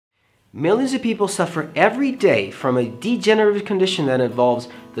Millions of people suffer every day from a degenerative condition that involves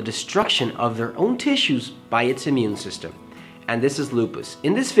the destruction of their own tissues by its immune system. And this is lupus.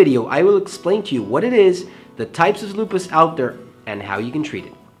 In this video, I will explain to you what it is, the types of lupus out there, and how you can treat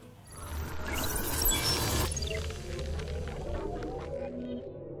it.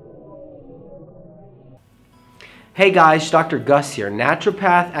 Hey guys, Dr. Gus here,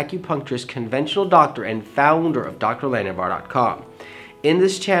 naturopath, acupuncturist, conventional doctor, and founder of drlandvar.com. In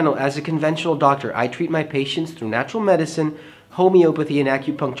this channel, as a conventional doctor, I treat my patients through natural medicine, homeopathy, and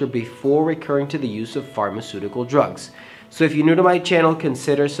acupuncture before recurring to the use of pharmaceutical drugs. So if you're new to my channel,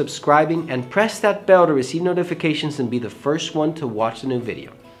 consider subscribing and press that bell to receive notifications and be the first one to watch the new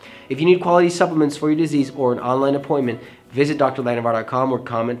video. If you need quality supplements for your disease or an online appointment, visit drlandvar.com or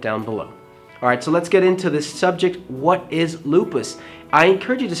comment down below. Alright, so let's get into this subject. What is lupus? I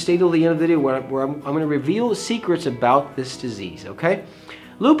encourage you to stay till the end of the video where I'm going to reveal secrets about this disease, okay?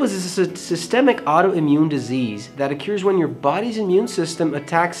 Lupus is a systemic autoimmune disease that occurs when your body's immune system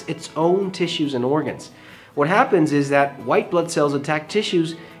attacks its own tissues and organs. What happens is that white blood cells attack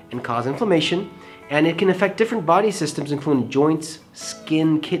tissues and cause inflammation, and it can affect different body systems including joints,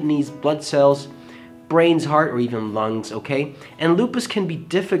 skin, kidneys, blood cells, brains, heart, or even lungs, okay? And lupus can be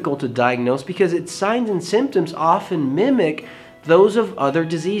difficult to diagnose because its signs and symptoms often mimic those of other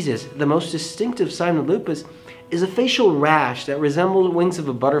diseases. The most distinctive sign of lupus is a facial rash that resembles the wings of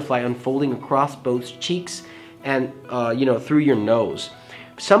a butterfly unfolding across both cheeks and through your nose.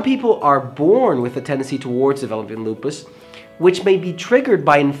 Some people are born with a tendency towards developing lupus, which may be triggered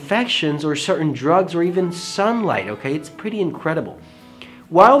by infections or certain drugs or even sunlight, okay? It's pretty incredible.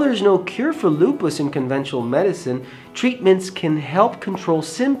 While there's no cure for lupus in conventional medicine, treatments can help control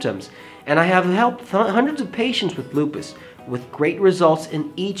symptoms. And I have helped hundreds of patients with lupus with great results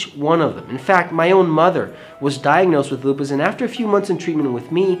in each one of them. In fact, my own mother was diagnosed with lupus and after a few months in treatment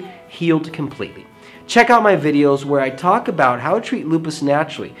with me, healed completely. Check out my videos where I talk about how to treat lupus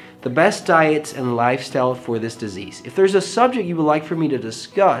naturally, the best diets and lifestyle for this disease. If there's a subject you would like for me to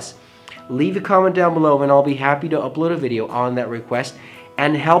discuss, leave a comment down below and I'll be happy to upload a video on that request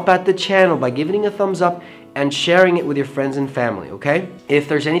and help out the channel by giving it a thumbs up and sharing it with your friends and family, okay? If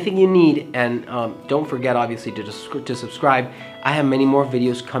there's anything you need, and don't forget obviously to subscribe, I have many more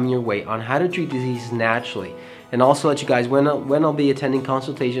videos coming your way on how to treat diseases naturally, and also let you guys when I'll be attending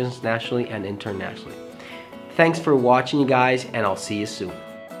consultations nationally and internationally. Thanks for watching, you guys, and I'll see you soon.